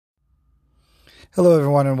Hello,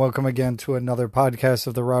 everyone, and welcome again to another podcast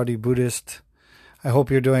of the Rowdy Buddhist. I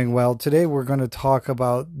hope you're doing well. Today, we're going to talk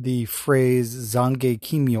about the phrase Zange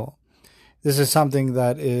Kimyo. This is something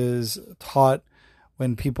that is taught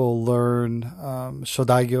when people learn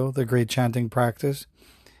Shodaigyo, the great chanting practice.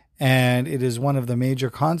 And it is one of the major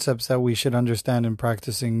concepts that we should understand in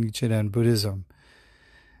practicing Nichiren Buddhism.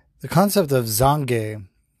 The concept of Zange,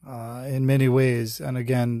 in many ways, and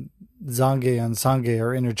again, Zange and Sange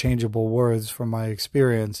are interchangeable words from my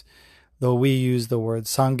experience, though we use the word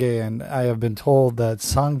Sange, and I have been told that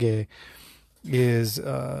Sange is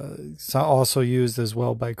also used as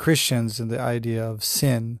well by Christians in the idea of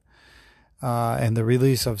sin and the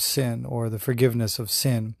release of sin or the forgiveness of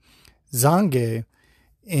sin. Zange,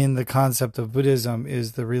 in the concept of Buddhism,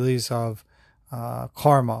 is the release of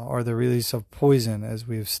karma or the release of poison, as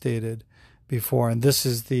we have stated before, and this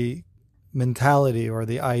is the mentality or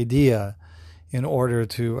the idea in order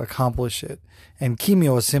to accomplish it. And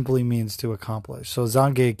Kimyo simply means to accomplish. So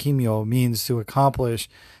Zange Kimyo means to accomplish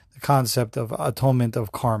the concept of atonement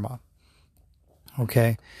of karma.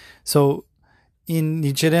 Okay? So in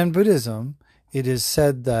Nichiren Buddhism, it is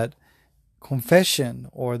said that confession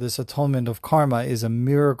or this atonement of karma is a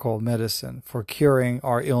miracle medicine for curing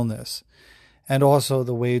our illness and also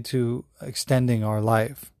the way to extending our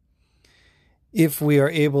life. If we are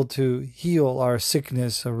able to heal our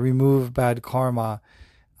sickness or remove bad karma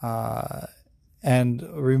and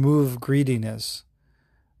remove greediness,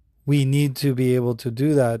 we need to be able to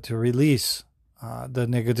do that to release the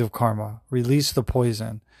negative karma, release the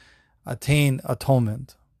poison, attain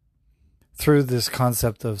atonement through this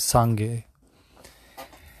concept of Sange.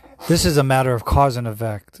 This is a matter of cause and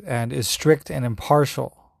effect and is strict and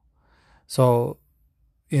impartial. So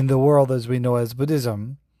in the world as we know as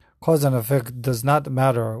Buddhism, cause and effect does not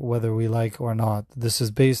matter whether we like or not. This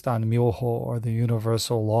is based on Myoho or the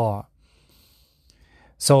universal law.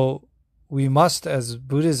 So we must, as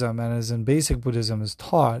Buddhism and as in basic Buddhism is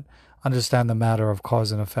taught, understand the matter of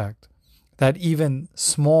cause and effect. That even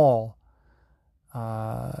small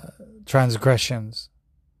transgressions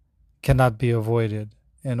cannot be avoided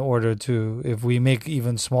in order to, if we make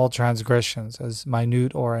even small transgressions, as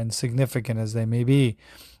minute or insignificant as they may be,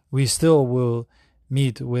 we still will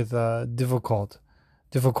meet with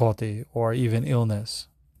difficulty or even illness.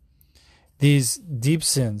 These deep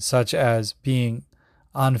sins, such as being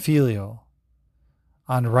unfilial,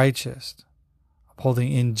 unrighteous,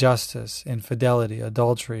 upholding injustice, infidelity,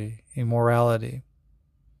 adultery, immorality,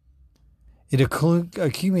 it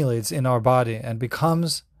accumulates in our body and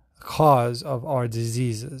becomes the cause of our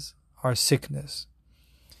diseases, our sickness.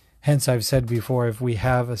 Hence, I've said before, if we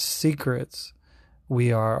have secrets,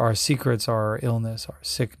 our secrets are our illness, our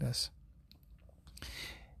sickness.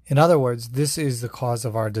 In other words, this is the cause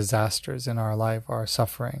of our disasters in our life, our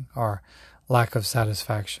suffering, our lack of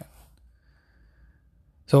satisfaction.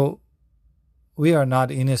 So we are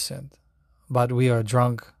not innocent, but we are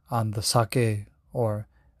drunk on the sake or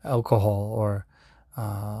alcohol or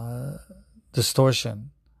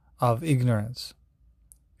distortion of ignorance.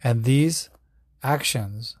 And these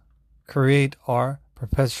actions create our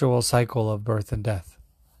perpetual cycle of birth and death,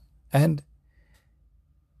 and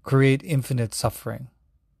create infinite suffering.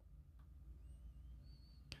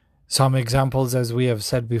 Some examples, as we have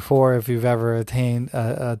said before, if you've ever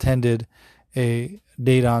attended a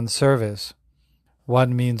Deidan service,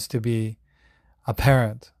 one means to be a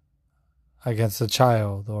parent against a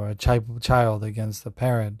child, or a child against a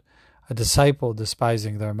parent, a disciple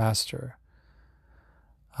despising their master,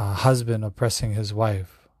 a husband oppressing his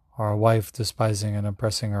wife, or a wife despising and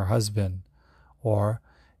oppressing her husband, or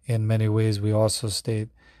in many ways we also state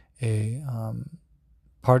a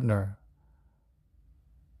partner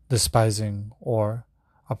despising or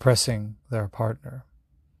oppressing their partner,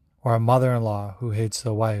 or a mother-in-law who hates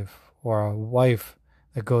the wife, or a wife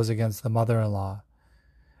that goes against the mother-in-law.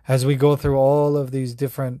 As we go through all of these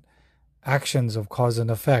different actions of cause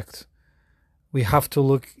and effect, we have to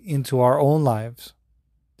look into our own lives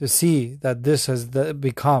to see that this has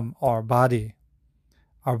become our body.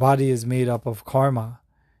 Our body is made up of karma.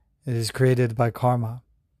 It is created by karma.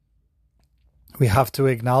 We have to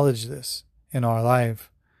acknowledge this in our life.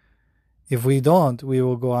 If we don't, we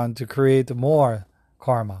will go on to create more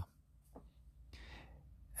karma.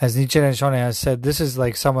 As Nichiren Shonin has said, this is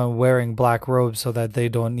like someone wearing black robes so that they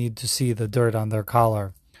don't need to see the dirt on their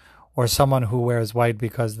collar, or someone who wears white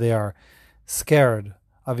because they are scared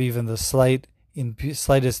of even the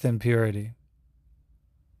slightest impurity.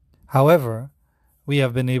 However, we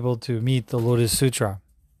have been able to meet the Lotus Sutra.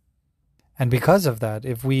 And because of that,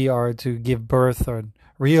 if we are to give birth or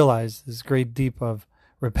realize this great deep of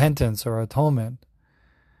repentance or atonement,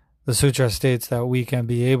 the sutra states that we can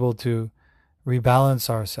be able to rebalance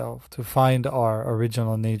ourselves, to find our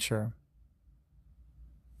original nature.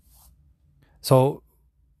 So,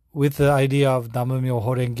 with the idea of Namumyo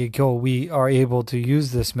Horenge Kyo, we are able to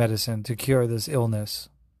use this medicine to cure this illness.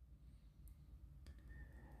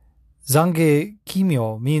 Zange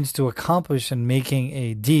Kimyo means to accomplish in making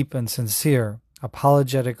a deep and sincere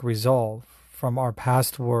apologetic resolve from our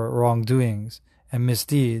past wrongdoings and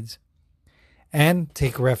misdeeds, and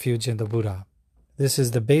take refuge in the Buddha. This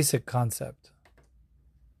is the basic concept.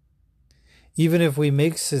 Even if we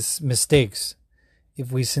make mistakes,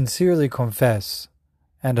 if we sincerely confess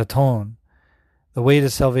and atone, the way to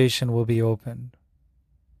salvation will be opened.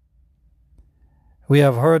 We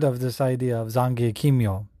have heard of this idea of Zange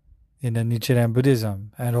Kimyo in the Nichiren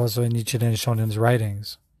Buddhism and also in Nichiren Shonen's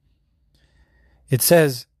writings. It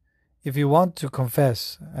says, if you want to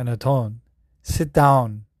confess and atone, sit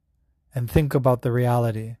down and think about the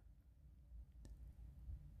reality.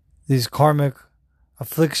 These karmic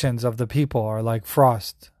afflictions of the people are like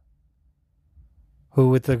frost, who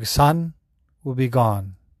with the sun will be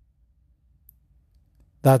gone.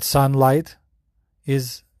 That sunlight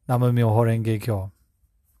is Namumyo Horenge Kyo.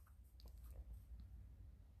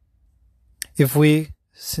 If we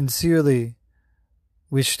sincerely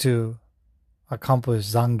wish to accomplish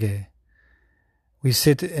Zange, we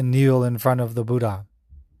sit and kneel in front of the Buddha,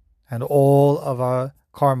 and all of our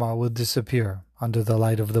karma will disappear under the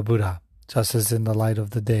light of the Buddha, just as in the light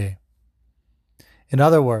of the day. In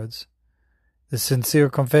other words, the sincere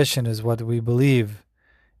confession is what we believe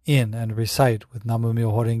in and recite with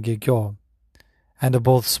Namumyo Horenge Kyo, and the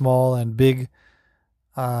both small and big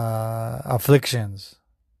afflictions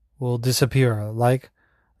will disappear like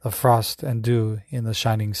the frost and dew in the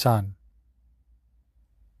shining sun.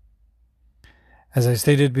 As I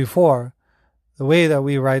stated before, the way that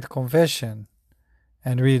we write confession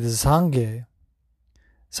and read Zange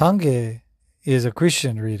is a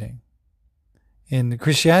Christian reading. In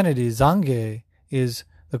Christianity, Zange is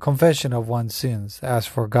the confession of one's sins,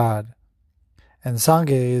 ask for God. And Sange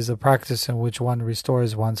is a practice in which one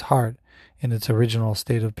restores one's heart in its original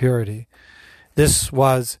state of purity. This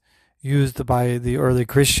was used by the early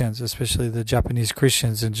Christians, especially the Japanese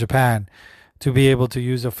Christians in Japan, to be able to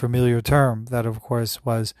use a familiar term that, of course,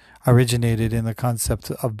 was originated in the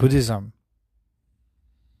concept of Buddhism.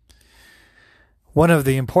 One of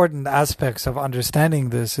the important aspects of understanding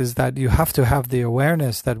this is that you have to have the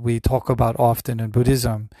awareness that we talk about often in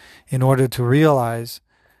Buddhism in order to realize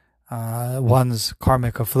one's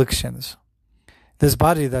karmic afflictions. This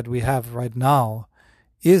body that we have right now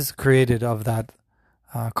is created of that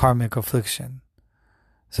karmic affliction.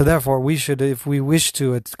 So therefore, we should, if we wish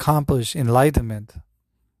to accomplish enlightenment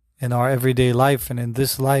in our everyday life and in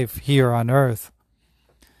this life here on earth,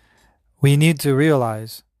 we need to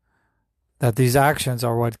realize that these actions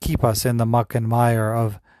are what keep us in the muck and mire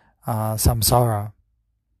of samsara.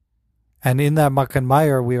 And in that muck and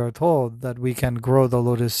mire, we are told that we can grow the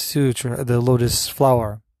lotus sutra, the lotus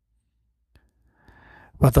flower.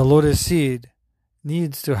 But the lotus seed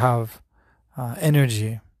needs to have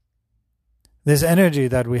energy. This energy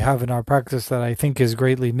that we have in our practice that I think is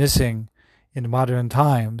greatly missing in modern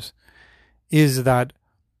times is that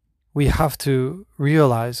we have to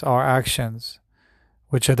realize our actions,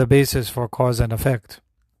 which are the basis for cause and effect.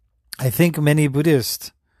 I think many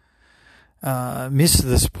Buddhists miss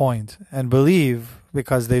this point and believe,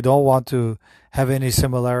 because they don't want to have any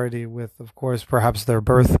similarity with, of course, perhaps their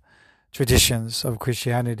birth traditions of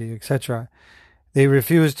Christianity, etc., they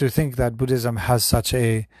refuse to think that Buddhism has such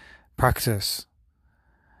a practice.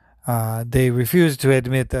 They refuse to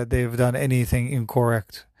admit that they've done anything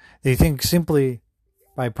incorrect. They think simply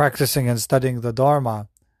by practicing and studying the Dharma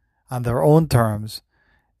on their own terms,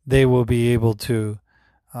 they will be able to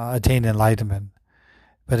attain enlightenment.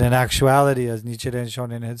 But in actuality, as Nichiren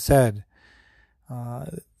Shonin had said,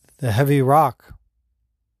 the heavy rock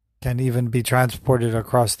can even be transported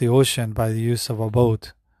across the ocean by the use of a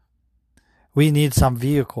boat. We need some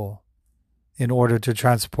vehicle in order to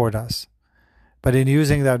transport us. But in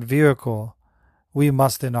using that vehicle, we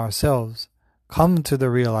must in ourselves come to the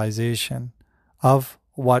realization of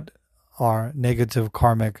what our negative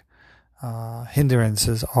karmic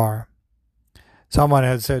hindrances are. Someone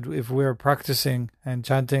had said, if we're practicing and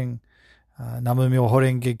chanting Namumyo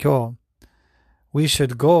Horenge Kyo, we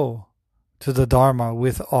should go to the Dharma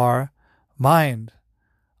with our mind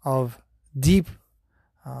of deep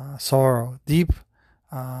sorrow, deep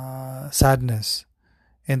sadness,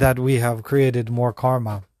 in that we have created more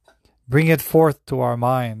karma. Bring it forth to our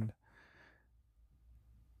mind.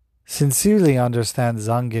 Sincerely understand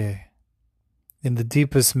Zange. in the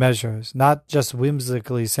deepest measures, not just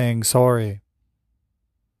whimsically saying sorry.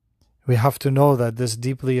 We have to know that this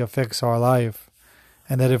deeply affects our life,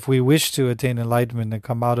 and that if we wish to attain enlightenment and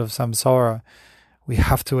come out of samsara, we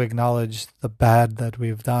have to acknowledge the bad that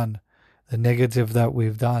we've done, the negative that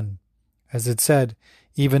we've done. As it said,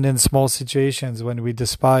 even in small situations when we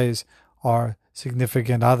despise our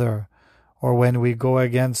significant other, or when we go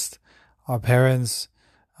against our parents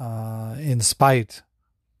in spite,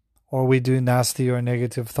 or we do nasty or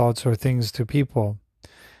negative thoughts or things to people,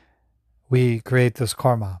 we create this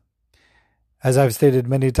karma. As I've stated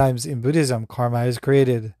many times in Buddhism, karma is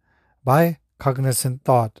created by cognizant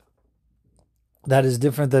thought. That is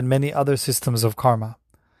different than many other systems of karma.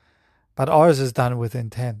 But ours is done with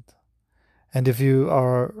intent. And if you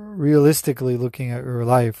are realistically looking at your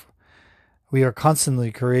life, we are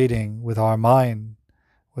constantly creating with our mind,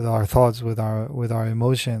 with our thoughts, with our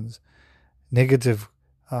emotions, negative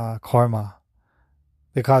karma,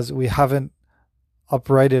 because we haven't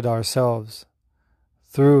uprighted ourselves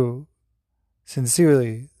through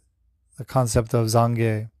sincerely the concept of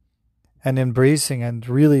Zange and embracing and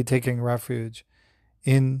really taking refuge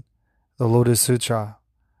in the Lotus Sutra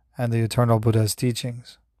and the Eternal Buddha's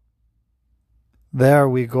teachings. There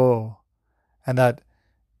we go, and that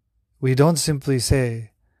we don't simply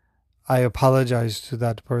say, I apologize to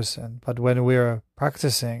that person, but when we're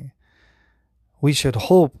practicing, we should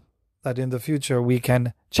hope that in the future we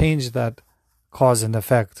can change that cause and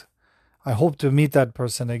effect. I hope to meet that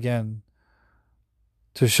person again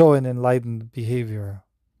to show an enlightened behavior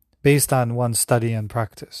based on one's study and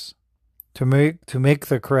practice, to make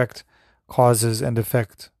the correct causes and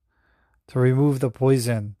effect, to remove the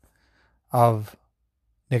poison of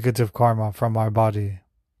negative karma from our body.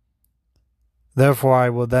 Therefore, I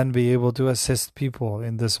will then be able to assist people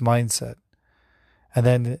in this mindset, and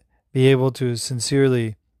then be able to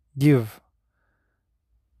sincerely give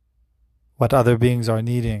what other beings are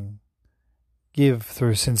needing, give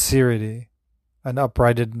through sincerity and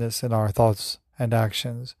uprightedness in our thoughts and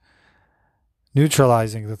actions,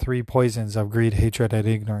 neutralizing the three poisons of greed, hatred, and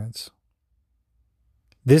ignorance.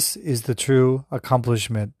 This is the true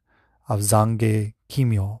accomplishment of Zange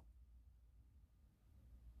Kimyo.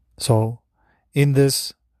 So, in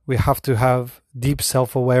this, we have to have deep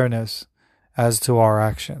self-awareness as to our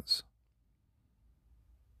actions.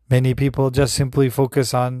 Many people just simply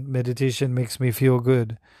focus on meditation makes me feel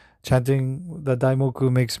good. Chanting the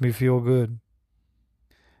Daimoku makes me feel good.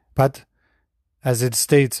 But, as it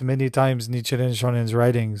states many times in Nichiren Shonen's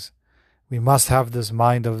writings, we must have this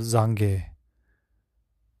mind of Zange,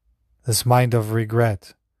 this mind of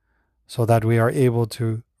regret, so that we are able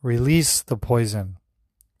to release the poison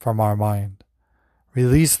from our mind,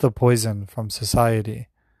 release the poison from society,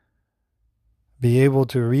 be able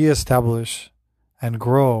to reestablish and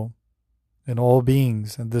grow in all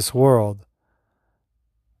beings in this world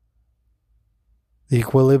the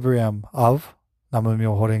equilibrium of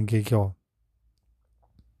Namyo Renge Kyo.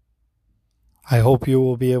 I hope you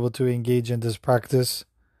will be able to engage in this practice,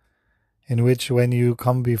 in which when you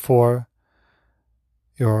come before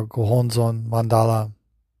your Gohonzon mandala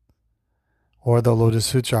or the Lotus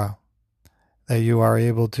Sutra, that you are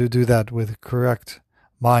able to do that with correct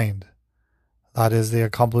mind. That is the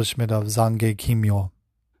accomplishment of Zange Kimyo.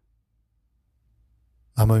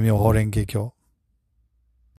 Namyo Renge Kyo.